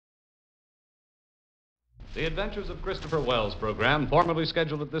The Adventures of Christopher Wells program, formerly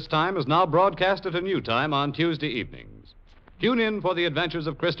scheduled at this time, is now broadcast at a new time on Tuesday evenings. Tune in for The Adventures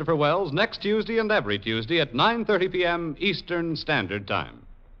of Christopher Wells next Tuesday and every Tuesday at 9:30 p.m. Eastern Standard Time.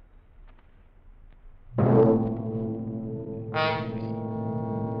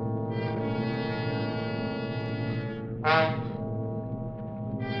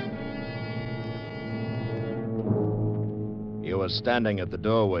 You were standing at the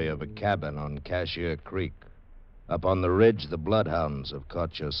doorway of a cabin on Cashier Creek. Up on the ridge, the bloodhounds have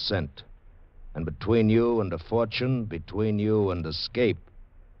caught your scent. And between you and a fortune, between you and escape,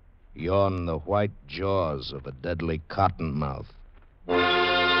 yawn the white jaws of a deadly cottonmouth.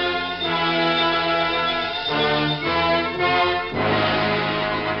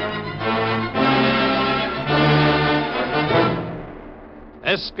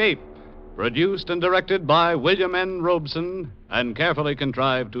 Escape, produced and directed by William N. Robeson, and carefully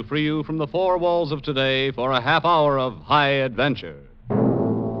contrived to free you from the four walls of today for a half hour of high adventure.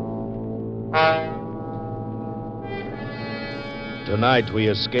 Tonight we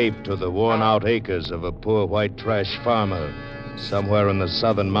escape to the worn-out acres of a poor white trash farmer somewhere in the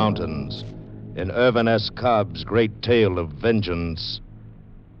southern mountains. In Irvin S. Cobb's great tale of vengeance,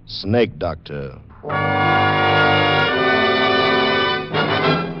 Snake Doctor.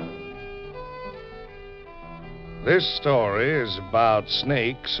 This story is about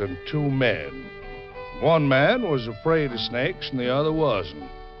snakes and two men. One man was afraid of snakes and the other wasn't.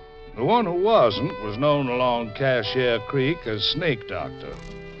 The one who wasn't was known along Cashier Creek as Snake Doctor.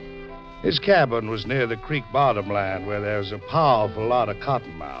 His cabin was near the creek bottomland where there's a powerful lot of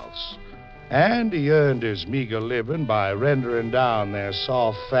cottonmouths. And he earned his meager living by rendering down their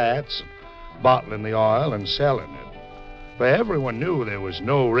soft fats, bottling the oil, and selling it. For everyone knew there was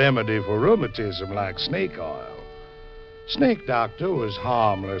no remedy for rheumatism like snake oil. Snake Doctor was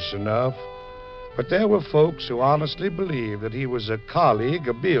harmless enough, but there were folks who honestly believed that he was a colleague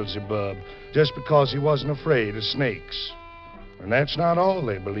of Beelzebub just because he wasn't afraid of snakes. And that's not all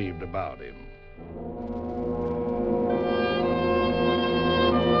they believed about him.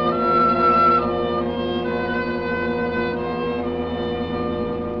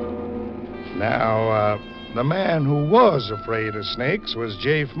 Now, the man who was afraid of snakes was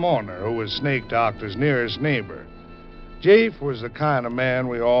Jafe Morner, who was Snake Doctor's nearest neighbor. Jafe was the kind of man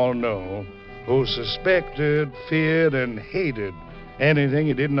we all know who suspected, feared, and hated anything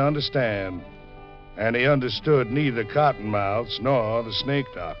he didn't understand. And he understood neither cottonmouths nor the Snake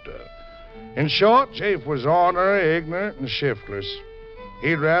Doctor. In short, Jafe was ornery, ignorant, and shiftless.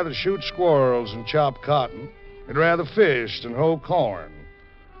 He'd rather shoot squirrels and chop cotton. He'd rather fish than hoe corn.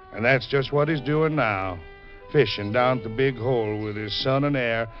 And that's just what he's doing now, fishing down at the Big Hole with his son and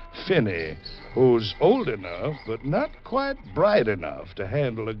heir, Finney, who's old enough but not quite bright enough to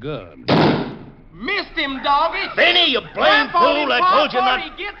handle a gun. Missed him, doggy. Finney, you blame fool! I told you not.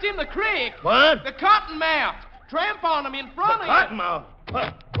 He gets in the creek. What? The cottonmouth. Tramp on him in front of you. Cottonmouth?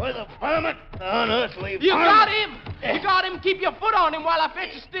 Where the varmint on earth leave? You got him. You got him. Keep your foot on him while I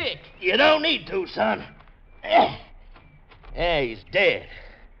fetch a stick. You don't need to, son. Yeah, he's dead.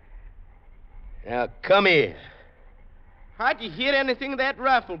 Now, come here. How'd you hit anything that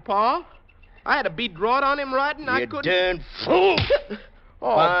rifle, Pa? I had a bead drawed on him right and I couldn't... You darn fool!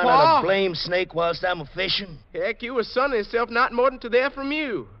 Oh, Find Pa. a blame snake whilst I'm a-fishing? Heck, you was sunning yourself not more than to there from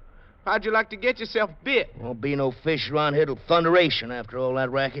you. How'd you like to get yourself bit? Won't be no fish around here till thunderation after all that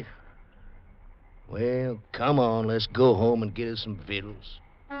racket. Well, come on, let's go home and get us some victuals.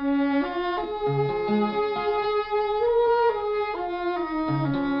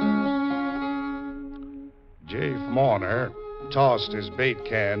 Jafe Morner tossed his bait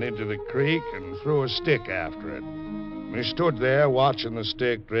can into the creek and threw a stick after it. He stood there watching the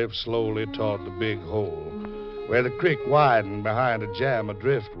stick drift slowly toward the Big Hole, where the creek widened behind a jam of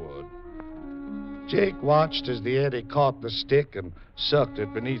driftwood. Jake watched as the eddy caught the stick and sucked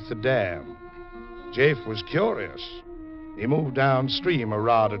it beneath the dam. Jafe was curious. He moved downstream a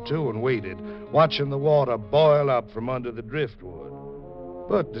rod or two and waited, watching the water boil up from under the driftwood.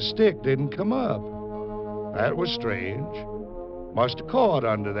 But the stick didn't come up. That was strange. Must have caught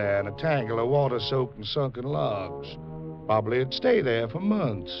under there in a tangle of water-soaked and sunken logs. Probably it'd stay there for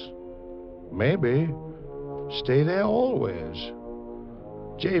months. Maybe stay there always.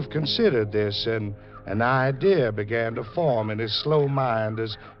 Jafe considered this, and an idea began to form in his slow mind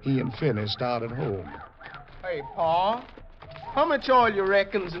as he and Finney started home. Hey, Pa. How much oil you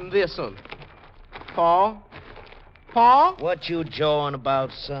reckons in this one? Pa? Pa? What you jawing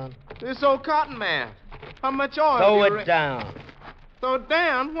about, son? This old cottonmouth. How much oil Throw do you it down. Throw it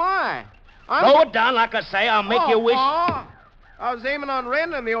down? Why? Throw it down, like I say. I'll make you wish. Pa. I was aiming on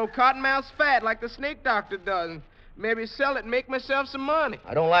rendering the old cottonmouth's fat like the snake doctor does. And maybe sell it and make myself some money.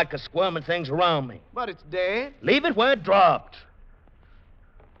 I don't like a squirming things around me. But it's dead. Leave it where it dropped.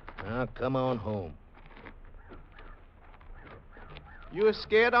 Now, come on home. You was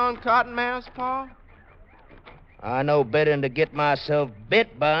scared on cottonmouths, Pa? I know better than to get myself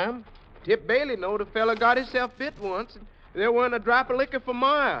bit by 'em. Tip Bailey knowed a fella got himself bit once, and there wasn't a drop of liquor for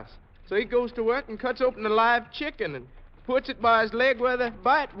miles. So he goes to work and cuts open a live chicken and puts it by his leg where the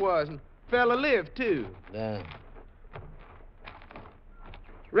bite was, and fella lived, too.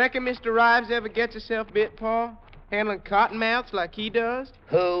 Reckon Mr. Rives ever gets himself bit, Pa? Handling cottonmouths like he does?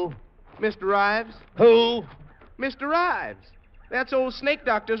 Who? Mr. Rives. Who? Mr. Rives. That's old Snake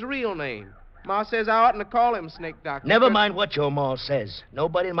Doctor's real name. Ma says I oughtn't to call him Snake Doctor. Never mind what your ma says.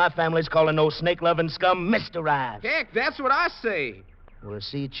 Nobody in my family's calling no snake-loving scum Mr. Rives. Heck, that's what I say. We'll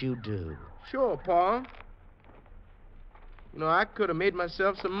see what you do. Sure, Pa. You know, I could have made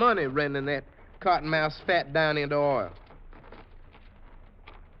myself some money rending that cottonmouth's fat down into oil.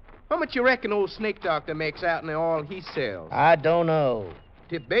 How much you reckon old Snake Doctor makes out in the oil he sells? I don't know.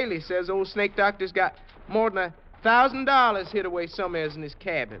 Tip Bailey says old Snake Doctor's got more than $1,000 hid away somewheres in his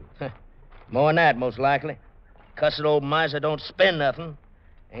cabin. More than that, most likely. Cussed old miser don't spend nothing.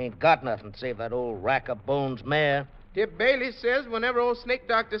 Ain't got nothing save that old rack-of-bones mare. Tip Bailey says whenever old Snake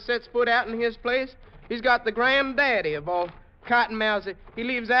Doctor sets foot out in his place, he's got the granddaddy of all cottonmouths that he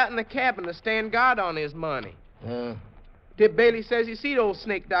leaves out in the cabin to stand guard on his money. Tip Bailey says he seen old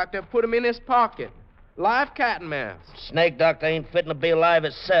Snake Doctor put him in his pocket. Live cottonmouths. Snake Doctor ain't fitting to be alive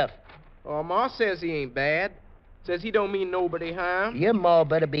itself. Oh, Ma says he ain't bad. Says he don't mean nobody harm. Your ma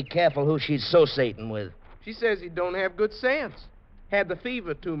better be careful who she's associating with. She says he don't have good sense. Had the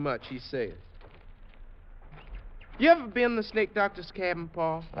fever too much, he says. You ever been in the Snake Doctor's cabin,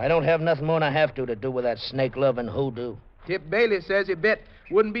 Pa? I don't have nothing more than I have to do with that snake-loving hoodoo. Tip Bailey says he bet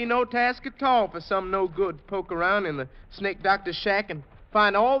wouldn't be no task at all for some no-good to poke around in the Snake Doctor's shack and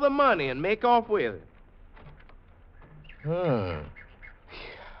find all the money and make off with it.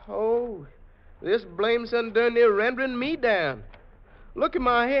 Oh, this blame son done near rendering me down. Look at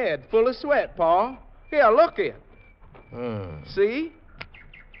my head, full of sweat, Pa. Here, look it. See?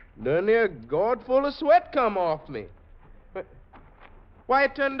 Done near gourd full of sweat come off me. Why you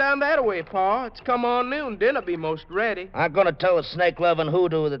turn down that way, Pa? It's come on noon. Dinner be most ready. I'm gonna tell the snake-loving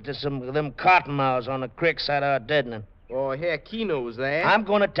hoodoo that there's some of them cottonmouths on the creek side of our deadening. Oh, heck, he knows that. I'm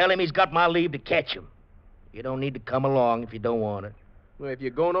gonna tell him he's got my leave to catch him. You don't need to come along if you don't want it. Well, if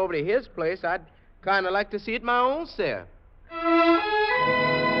you're going over to his place, I'd kind of like to see it my own self.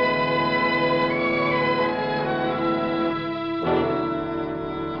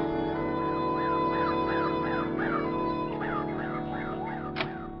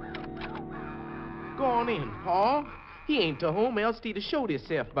 Go on in, Pa. He ain't to home, else he'd have showed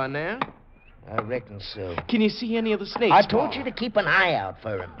himself by now. I reckon so. Can you see any of the snakes, I told Pa? you to keep an eye out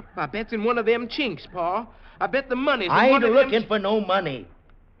for him. I bet's in one of them chinks, Pa. I bet the money's in I one ain't of looking them... for no money.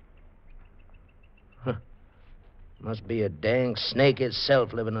 Must be a dang snake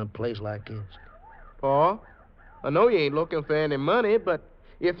itself living in a place like this. Pa, I know you ain't looking for any money, but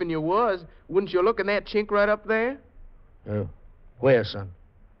if and you was, wouldn't you look in that chink right up there? Where, son?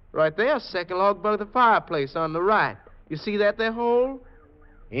 Right there, second log by the fireplace on the right. You see that there hole?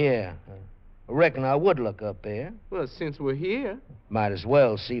 Yeah. I reckon I would look up there. Well, since we're here. Might as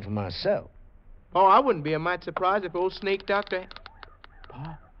well see for myself. Oh, I wouldn't be a mite surprised if old Snake Doctor...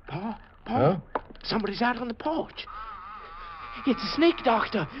 Pa. Huh? Somebody's out on the porch. It's the Snake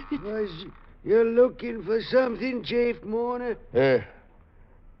Doctor. Was you looking for something, Chief Mourner?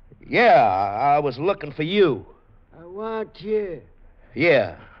 Yeah, I was looking for you. I want you.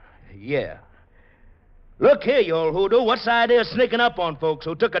 Yeah. Look here, you old hoodoo. What's the idea of sneaking up on folks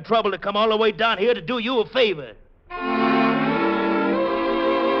who took the trouble to come all the way down here to do you a favor?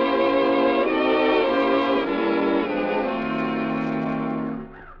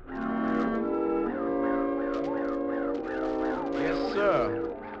 Yes,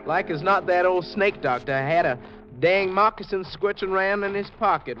 sir. Like as not, that old Snake Doctor had a dang moccasin squitching around in his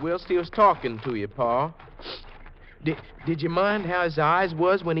pocket whilst he was talking to you, Pa. Did you mind how his eyes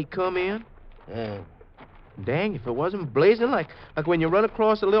was when he come in? Dang, if it wasn't blazing like when you run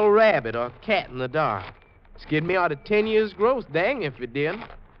across a little rabbit or a cat in the dark. Scared me out of 10 years' growth, dang if it didn't.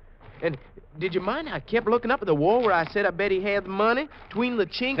 And did you mind how I kept looking up at the wall where I said I bet he had the money? Between the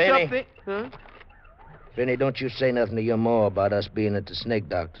chinks Finney. up there? Huh? Finney, don't you say nothing to your ma about us being at the snake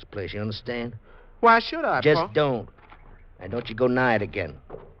doctor's place, you understand? Why should I, Just Pa? don't. And don't you go nigh it again.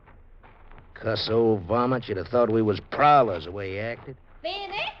 Cuss old varmint, you'd have thought we was prowlers the way he acted.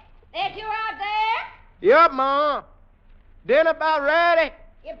 Finney, that you out there? Yup, Ma. Dinner about ready.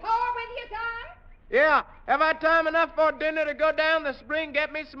 You pour with your time? Yeah. Have I time enough for dinner to go down the spring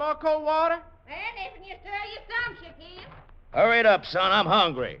get me some more cold water? And if you stir your stomach, you can. Hurry it up, son. I'm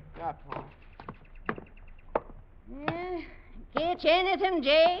hungry. Yeah, Pa. Catch anything,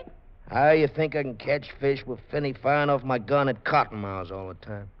 Jay? How you think I can catch fish with Finney firing off my gun at cottonmouths all the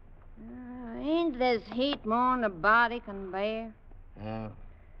time? Ain't this heat more'n the body can bear? Yeah.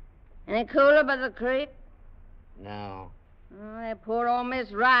 Any cooler by the creek? No. Oh, that poor old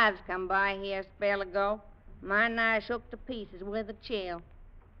Miss Rives come by here a spell ago. Mine and I shook to pieces with a chill.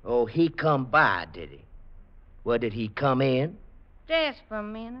 Oh, he come by, did he? Well, did he come in? Just for a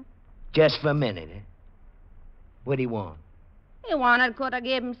minute. Just for a minute, eh? What'd he want? He wanted could I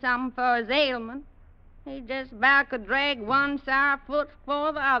give him something for his ailment. He just about could drag one sour foot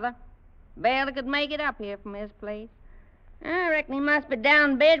for the other. Barely could make it up here from his place. I reckon he must be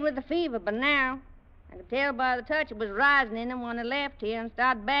down in bed with the fever by now. I could tell by the touch it was rising in him when he left here and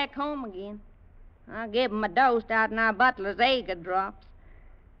started back home again. I gave him a dose out in our butler's Aga drops.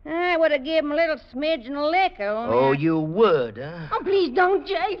 I would have given him a little smidgen of liquor. Oh, you would, huh? Oh, please don't,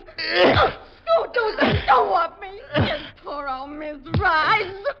 Jay. Don't do that. Don't want me. Just poor old Miss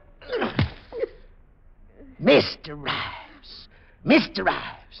Rives. Mr. Rives. Mr.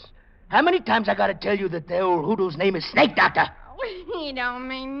 Rives. How many times I gotta tell you that the old hoodoo's name is Snake Doctor? He don't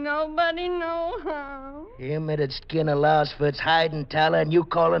mean nobody no harm. Him that'd skin a louse for its hide and tallow, and you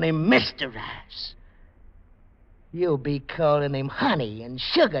calling him Mr. Rives. You'll be calling him Honey and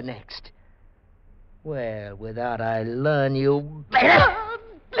Sugar next. Well, without I learn you better.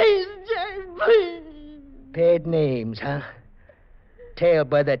 Please, Jay, please. Paid names, huh? Tell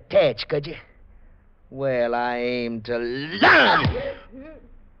by the tatch, could you? Well, I aim to learn.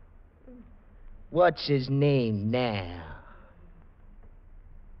 What's his name now?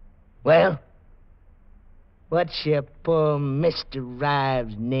 Well, what's your poor Mr.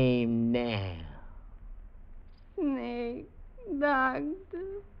 Rives' name now? Snake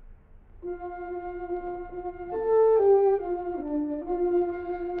Doctor.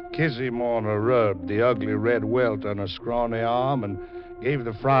 Kizzy Mourner rubbed the ugly red welt on her scrawny arm and gave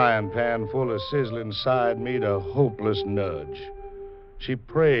the frying pan full of sizzling side meat a hopeless nudge. She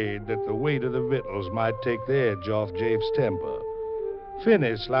prayed that the weight of the victuals might take the edge off Jafe's temper.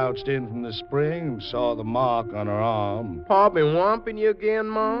 Finney slouched in from the spring and saw the mark on her arm. Pa been whomping you again,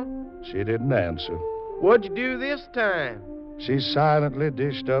 Ma? She didn't answer. What'd you do this time? She silently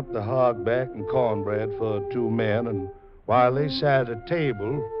dished up the hogback and cornbread for two men, and while they sat at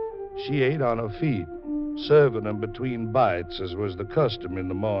table, she ate on her feet, serving them between bites, as was the custom in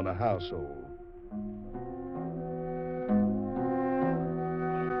the Mourner household.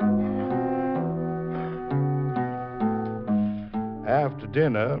 After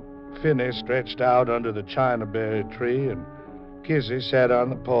dinner, Finney stretched out under the chinaberry tree, and Kizzy sat on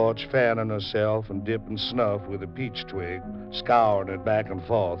the porch fanning herself and dipping snuff with a peach twig, scouring it back and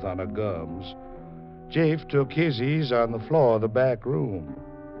forth on her gums. Jafe took his ease on the floor of the back room,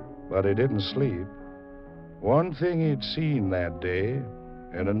 but he didn't sleep. One thing he'd seen that day,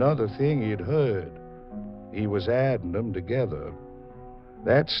 and another thing he'd heard. He was adding them together.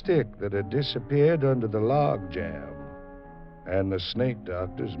 That stick that had disappeared under the log jam, and the Snake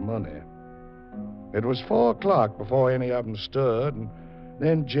Doctor's money. It was 4 o'clock before any of them stirred, and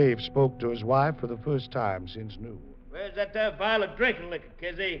then Jafe spoke to his wife for the first time since noon. Where's that there vial of drinking liquor,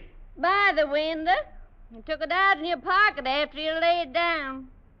 Kizzy? By the window. You took it out in your pocket after you laid down.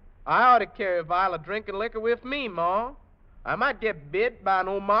 I ought to carry a vial of drinking liquor with me, Ma. I might get bit by an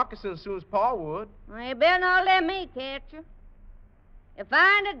old moccasin as soon as Pa would. Well, you better not let me catch you. You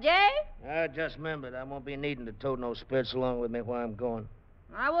find it, Jay? I just remembered I won't be needing to tote no spirits along with me while I'm going.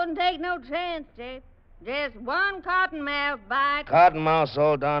 I wouldn't take no chance, Jay. Just one cottonmouth bite. Cottonmouths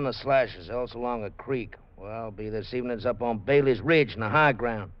all down the slashes, else along a creek. Well, I'll be this evening's up on Bailey's Ridge in the high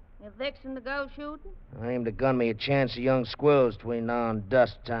ground. You fixing to go shooting? I aim to gun me a chance of young squirrels between now and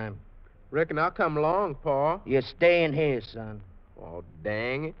dusk time. Reckon I'll come along, Pa. You're staying here, son. Oh,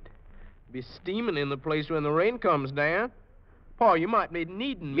 dang it. Be steaming in the place when the rain comes down. Pa, you might be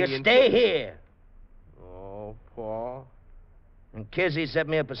needing me. You stay here. Oh, Pa. And Kizzy set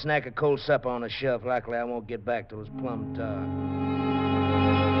me up a snack of cold supper on the shelf. Likely I won't get back till it's plumb dark.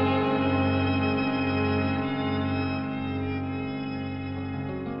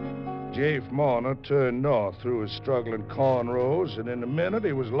 Jafe Mourner turned north through his struggling cornrows, and in a minute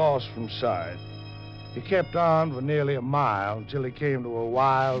he was lost from sight. He kept on for nearly a mile until he came to a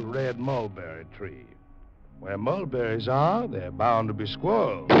wild red mulberry tree. Where mulberries are, they're bound to be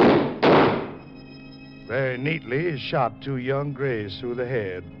squirrels. Very neatly, he shot 2 young grays through the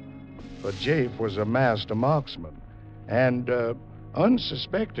head. But Jafe was a master marksman. And,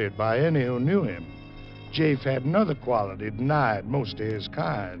 unsuspected by any who knew him, Jafe had another quality denied most of his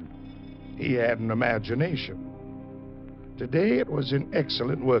kind. He had an imagination. Today it was in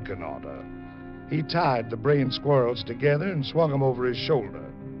excellent working order. He tied the brain squirrels together and swung them over his shoulder.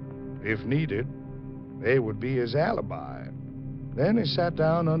 If needed, they would be his alibi. Then he sat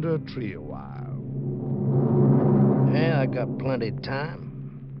down under a tree a while. Yeah, I got plenty of time.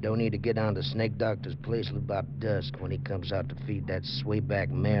 Don't need to get down to Snake Doctor's place till about dusk when he comes out to feed that swayback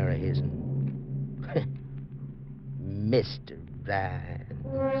mare of his. Mr. Ryan.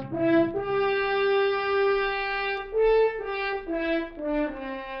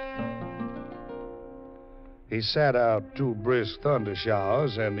 He sat out 2 brisk thunder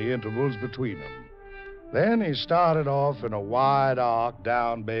showers and the intervals between them. Then he started off in a wide arc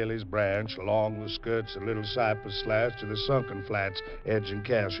down Bailey's Branch along the skirts of Little Cypress Slash to the sunken flats edging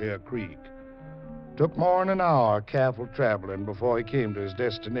Cashier Creek. Took more than an hour careful traveling before he came to his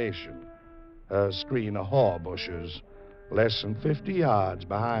destination, a screen of haw bushes, less than 50 yards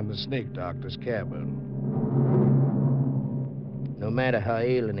behind the Snake Doctor's cabin. No matter how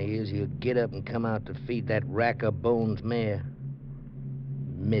ailing he is, he'll get up and come out to feed that rack-of-bones mare.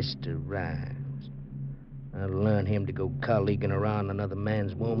 Mr. Rhymes. I'll learn him to go colleaguing around another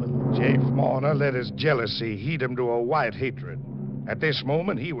man's woman. Jafe Marner let his jealousy heat him to a white hatred. At this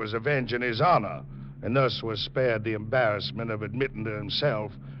moment, he was avenging his honor, and thus was spared the embarrassment of admitting to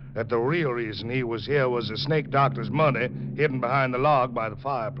himself that the real reason he was here was the Snake Doctor's money hidden behind the log by the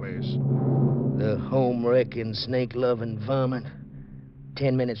fireplace. The home-wrecking, snake-loving varmint.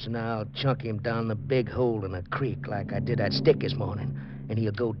 10 minutes from now, I'll chunk him down the big hole in a creek like I did that stick this morning, and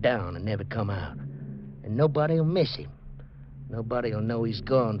he'll go down and never come out. And nobody'll miss him. Nobody'll know he's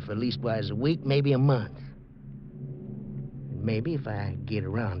gone for leastwise a week, maybe a month. And maybe if I get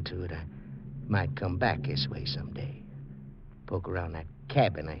around to it, I might come back this way someday. Poke around that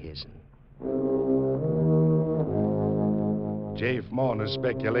cabin of his'n. Jafe Marner's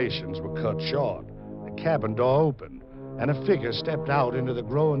speculations were cut short. The cabin door opened, and a figure stepped out into the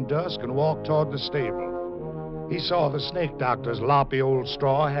growing dusk and walked toward the stable. He saw the Snake Doctor's loppy old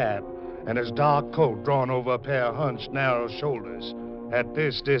straw hat and his dark coat drawn over a pair of hunched, narrow shoulders. At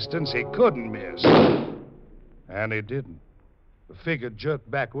this distance, he couldn't miss. And he didn't. The figure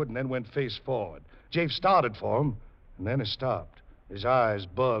jerked backward and then went face forward. Jafe started for him, and then he stopped. His eyes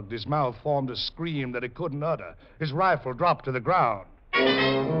bugged. His mouth formed a scream that he couldn't utter. His rifle dropped to the ground.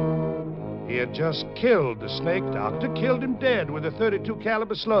 He had just killed the Snake Doctor, killed him dead with a .32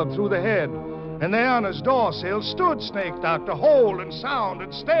 caliber slug through the head. And there on his doorsill stood Snake Doctor, whole and sound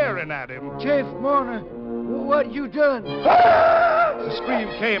and staring at him. Jafe Marner, what you done? The scream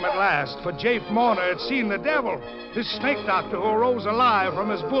came at last, for Jafe Marner had seen the devil, this Snake Doctor who arose alive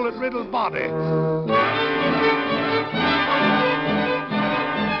from his bullet-riddled body.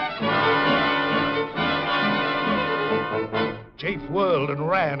 Jafe whirled and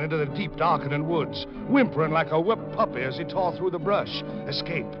ran into the deep, darkening woods, whimpering like a whipped puppy as he tore through the brush.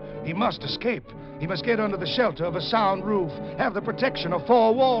 Escape. He must escape. He must get under the shelter of a sound roof, have the protection of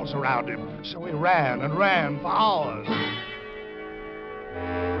 4 walls around him. So he ran and ran for hours.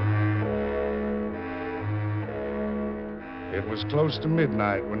 It was close to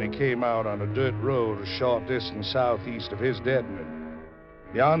midnight when he came out on a dirt road a short distance southeast of his deadening.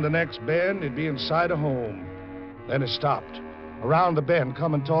 Beyond the next bend, he'd be in sight of home. Then he stopped. Around the bend,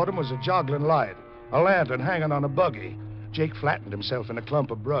 coming toward him, was a joggling light, a lantern hanging on a buggy. Jake flattened himself in a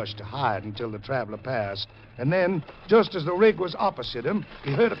clump of brush to hide until the traveler passed. And then, just as the rig was opposite him,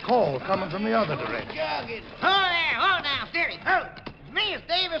 he heard a call coming from the other direction. Jogging. Hold there, hold now, steady. Hold. It's me, it's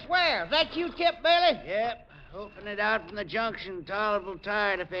Davis Ware. Is that you, Tip Bailey? Yep. Hoping it out from the junction. Tolerable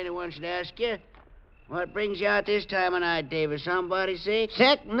tired, if anyone should ask you. What brings you out this time of night, Davis? Somebody sick?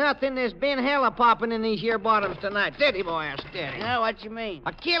 Sick? Nothing. There's been hella popping in these here bottoms tonight. Steady, boy, steady. Now, what you mean?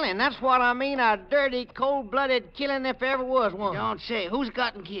 A killing, that's what I mean. A dirty, cold-blooded killing if there ever was one. Don't say. Who's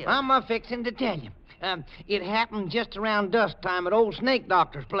gotten killed? I'm a-fixing to tell you. It happened just around dusk time at old Snake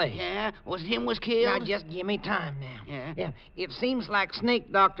Doctor's place. Yeah? Was him was killed? Now, just give me time now. Yeah? It seems like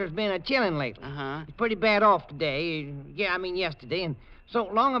Snake Doctor's been a-chilling lately. Uh-huh. He's pretty bad off today. Yesterday. And so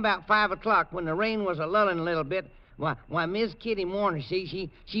long about 5 o'clock when the rain was a-lulling a little bit, why, Miss Kitty Warner,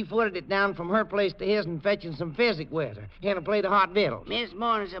 see, she footed it down from her place to his and fetching some physic with her. And a plate of hot victuals. Miss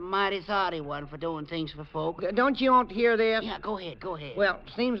Mourner's a mighty thoughty one for doing things for folk. Don't you want to hear this? Yeah, go ahead. Well,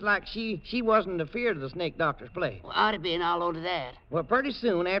 seems like she wasn't afeard of the Snake Doctor's place. Well, I'd have been all over that. Well, pretty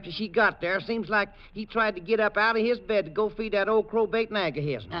soon after she got there, seems like he tried to get up out of his bed to go feed that old crow-bait nag of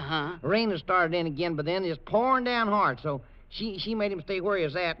his. Uh-huh. Rain had started in again, but then it's pouring down hard, so she made him stay where he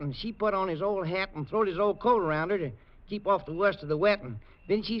was at, and she put on his old hat and throwed his old coat around her to keep off the worst of the wet, and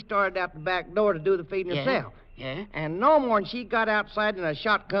then she started out the back door to do the feeding herself. Yeah? And no more'n she got outside and a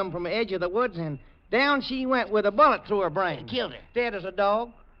shot come from the edge of the woods, and down she went with a bullet through her brain. Killed her. Dead as a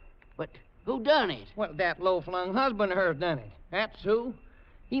dog. But who done it? Well, that low-flung husband of hers done it. That's who.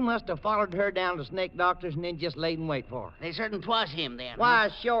 He must have followed her down to Snake Doctor's and then just laid in wait for her. They certain 'twas him then. Why,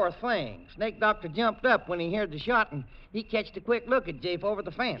 sure thing. Snake Doctor jumped up when he heard the shot, and he catched a quick look at Jafe over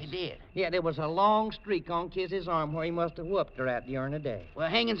the fence. He did. Yeah, there was a long streak on Kizzy's arm where he must have whooped her at during the day. Well,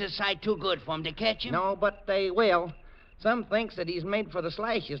 hanging's a sight too good for 'em to catch him. No, but they will. Some thinks that he's made for the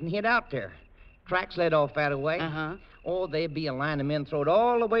slashes and hid out there. Tracks led off that way. Uh-huh. Oh, there'd be a line of men throwed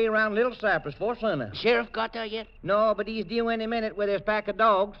all the way around Little Cypress before sunup. Sheriff got there yet? No, but he's due any minute with his pack of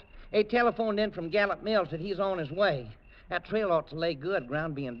dogs. They telephoned in from Gallup Mills that he's on his way. That trail ought to lay good,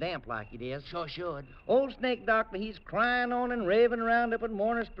 ground being damp like it is. Sure should. Old Snake Doctor, he's crying on and raving around up at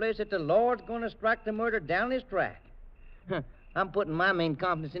Warner's place that the Lord's going to strike the murder down his track. I'm putting my main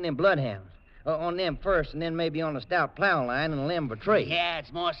confidence in them bloodhounds. On them first, and then maybe on a stout plow line and a limb of a tree. Yeah,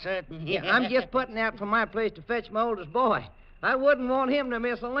 it's more certain. Yeah, I'm just putting out from my place to fetch my oldest boy. I wouldn't want him to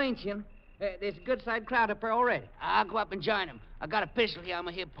miss a lynching. There's a good-sized crowd up there already. I'll go up and join him. I got a pistol here in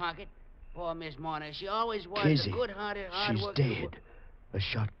my hip pocket. Poor Miss Marner, she always was Kizzy. a good-hearted, She's hard-working... dead. I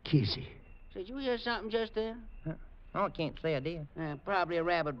shot Kizzy. Did you hear something just there? Oh, I can't say I did. Probably a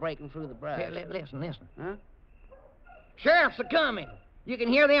rabbit breaking through the brush. Here, listen. Huh? Sheriff's a-coming. You can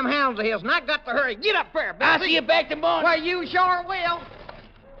hear them hounds of his, and I got to hurry. Get up there, Bessie. I'll see you back tomorrow. Well, you sure will.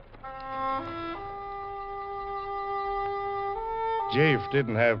 Jafe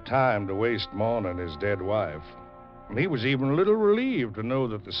didn't have time to waste mourning his dead wife. And he was even a little relieved to know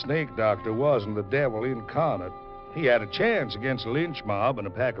that the Snake Doctor wasn't the devil incarnate. He had a chance against a lynch mob and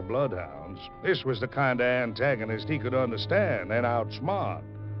a pack of bloodhounds. This was the kind of antagonist he could understand and outsmart.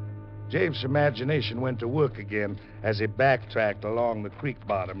 Jafe's imagination went to work again as he backtracked along the creek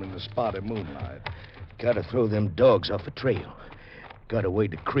bottom in the spotty moonlight. Gotta throw them dogs off the trail. Gotta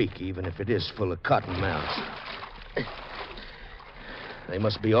wade the creek, even if it is full of cottonmouths. They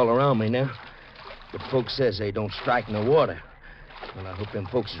must be all around me now. But folks says they don't strike in the water. Well, I hope them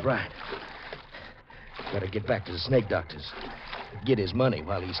folks is right. Gotta get back to the Snake Doctor's. Get his money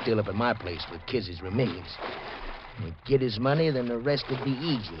while he's still up at my place with Kizzy's remains. When we get his money, then the rest would be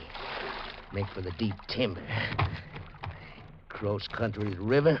easy. Make for the deep timber. Cross country to the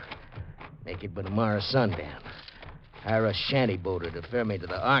river. Make it by tomorrow sundown. Hire a shanty boater to ferry me to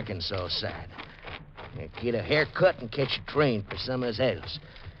the Arkansas side. Get a haircut and catch a train for somewhere else.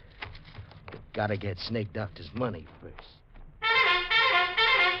 Gotta get Snake Doctor's money first.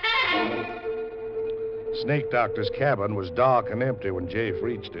 Snake Doctor's cabin was dark and empty when Jafe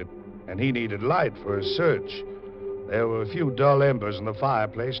reached it, and he needed light for his search. There were a few dull embers in the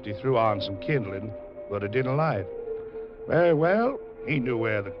fireplace, and he threw on some kindling, but it didn't light. Very well, he knew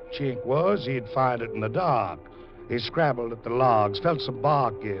where the chink was. He'd find it in the dark. He scrabbled at the logs, felt some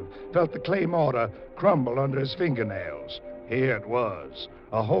bark give, felt the clay mortar crumble under his fingernails. Here it was,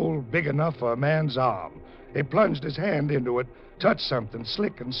 a hole big enough for a man's arm. He plunged his hand into it, touched something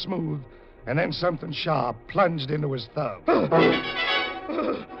slick and smooth, and then something sharp plunged into his thumb.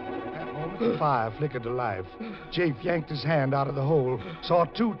 The fire flickered to life. Jafe yanked his hand out of the hole, saw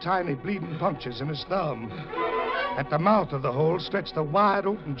two tiny bleeding punctures in his thumb. At the mouth of the hole stretched the wide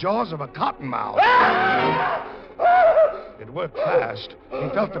open jaws of a cottonmouth. It worked fast. He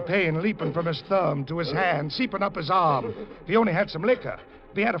felt the pain leaping from his thumb to his hand, seeping up his arm. If he only had some liquor,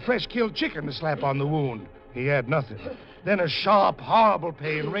 if he had a fresh killed chicken to slap on the wound. He had nothing. Then a sharp, horrible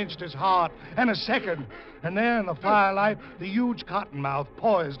pain wrenched his heart, and a second. And there in the firelight, the huge cottonmouth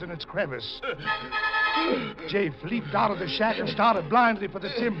poised in its crevice. Jafe leaped out of the shack and started blindly for the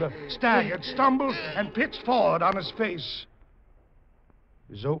timber, staggered, stumbled, and pitched forward on his face.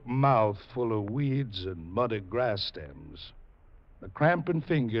 His open mouth full of weeds and muddy grass stems. The cramping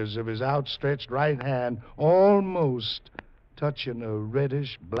fingers of his outstretched right hand almost touching a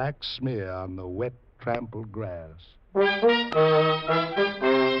reddish black smear on the wet, trampled grass. Good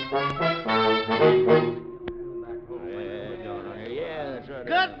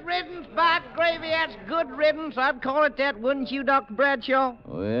riddance, by gravy, that's good riddance. I'd call it that, wouldn't you, Dr. Bradshaw?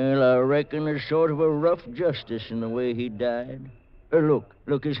 Well, I reckon there's sort of a rough justice in the way he died.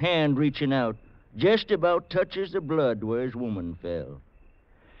 Look, his hand reaching out. Just about touches the blood where his woman fell.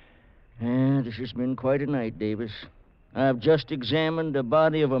 This has been quite a night, Davis. I've just examined the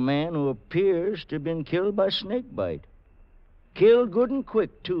body of a man who appears to have been killed by snake bite. Killed good and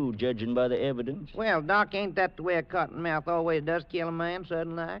quick, too, judging by the evidence. Well, Doc, ain't that the way a cottonmouth always does kill a man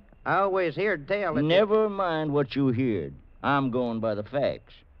sudden like? I always heard tell that... Never mind what you heard. I'm going by the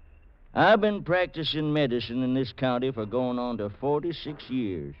facts. I've been practicing medicine in this county for going on to 46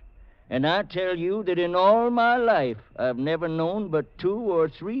 years. And I tell you that in all my life, I've never known but 2 or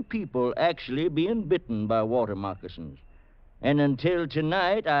 3 people actually being bitten by water moccasins. And until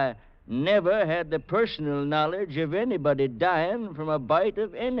tonight, I never had the personal knowledge of anybody dying from a bite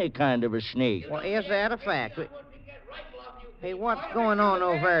of any kind of a snake. Well, is that a fact? Hey, what's going on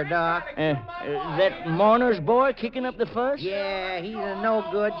over there, Doc? That Mourner's boy kicking up the fuss? Yeah, he's a no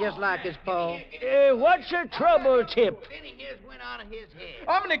good, just like his pa. What's the trouble, Tip?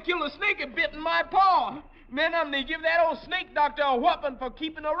 I'm gonna kill a snake that bitten my paw. Then I'm gonna give that old snake doctor a whooping for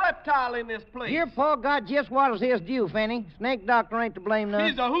keeping a reptile in this place. Your pa got just what is his due, Fanny. Snake doctor ain't to blame none.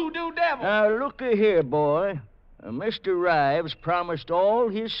 He's a hoodoo devil. Now, look-a here, boy. Mr. Rives promised all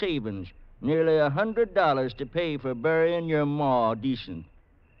his savings, nearly $100 to pay for burying your ma decent.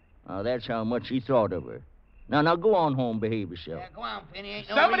 Now, that's how much he thought of her. Now, go on home, behave yourself. Yeah, go on, Penny. Ain't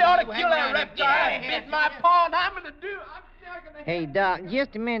no Somebody reason ought to you kill hang that around here. reptile that bit my paw, and I'm not gonna... Hey, Doc,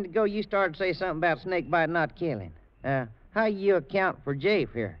 just a minute ago you started to say something about snake bite not killing. How you account for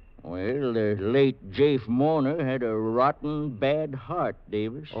Jafe here? Well, the late Jafe Mourner had a rotten bad heart,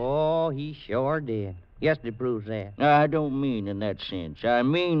 Davis. Oh, he sure did. Yesterday proves that. I don't mean in that sense. I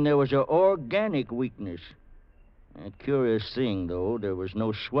mean there was an organic weakness. A curious thing, though, there was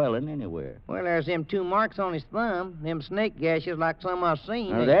no swelling anywhere. Well, there's them 2 marks on his thumb, them snake gashes like some I've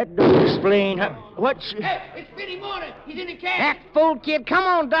seen. Now, that don't explain how... What's... Hey, it's Penny Mourner. He's in the cabin. That fool kid, come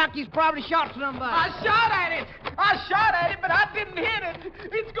on, Doc, he's probably shot somebody. I shot at it, but I didn't hit it.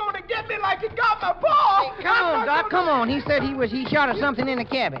 It's going to get me like it got my paw. Hey, come on, Doc, come on. He said he shot at something in the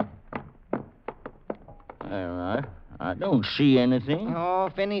cabin. I don't see anything. Oh,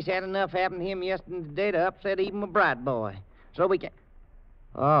 Finney's had enough happen to him yesterday to upset even a bright boy. So we can...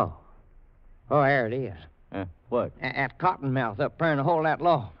 Oh, there it is. What? That cottonmouth up there in the hole of that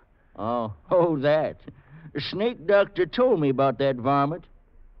log. Oh, that. The snake doctor told me about that varmint.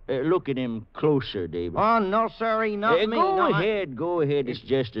 Look at him closer, David. Oh, no, sirree, not me. Go ahead. It's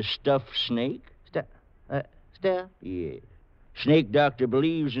just a stuffed snake. Stuff? Yeah. Snake doctor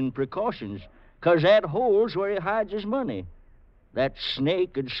believes in precautions, 'cause that hole's where he hides his money. That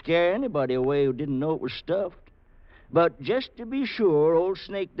snake could scare anybody away who didn't know it was stuffed. But just to be sure, old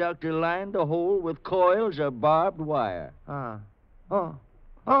snake doctor lined the hole with coils of barbed wire. Oh,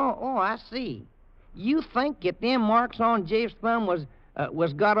 I see. You think that them marks on Jafe's thumb was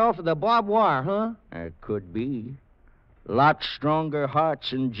got off of the barbed wire, huh? It could be. Lot stronger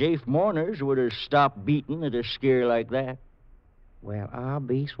hearts than Jafe Mourner's would have stopped beating at a scare like that. Well, I'll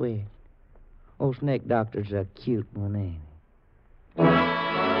be sweet. Old snake doctor's a cute one, ain't he?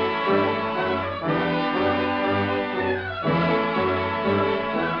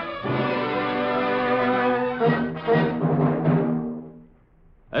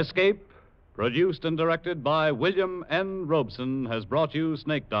 Escape, produced and directed by William N. Robeson, has brought you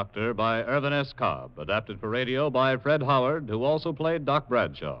Snake Doctor by Irvin S. Cobb, adapted for radio by Fred Howard, who also played Doc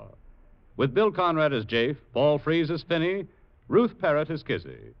Bradshaw. With Bill Conrad as Jafe, Paul Frees as Finney, Ruth Parrott as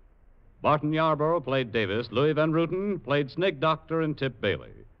Kizzy. Barton Yarborough played Davis, Louis Van Ruten played Snake Doctor and Tip Bailey.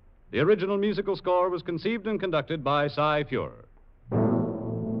 The original musical score was conceived and conducted by Cy Fuhrer.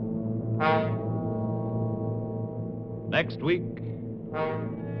 Next week...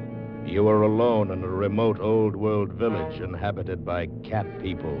 You were alone in a remote old world village inhabited by cat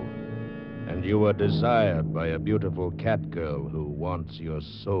people. And you were desired by a beautiful cat girl who wants your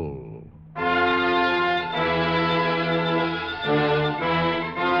soul.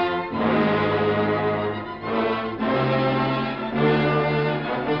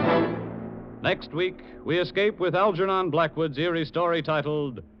 Next week, we escape with Algernon Blackwood's eerie story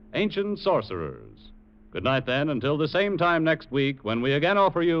titled Ancient Sorcerers. Good night, then, until the same time next week when we again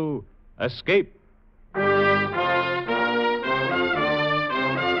offer you Escape.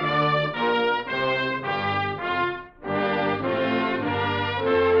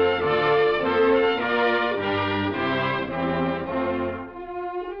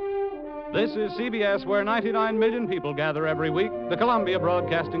 This is CBS, where 99 million people gather every week, the Columbia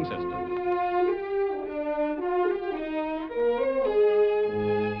Broadcasting System.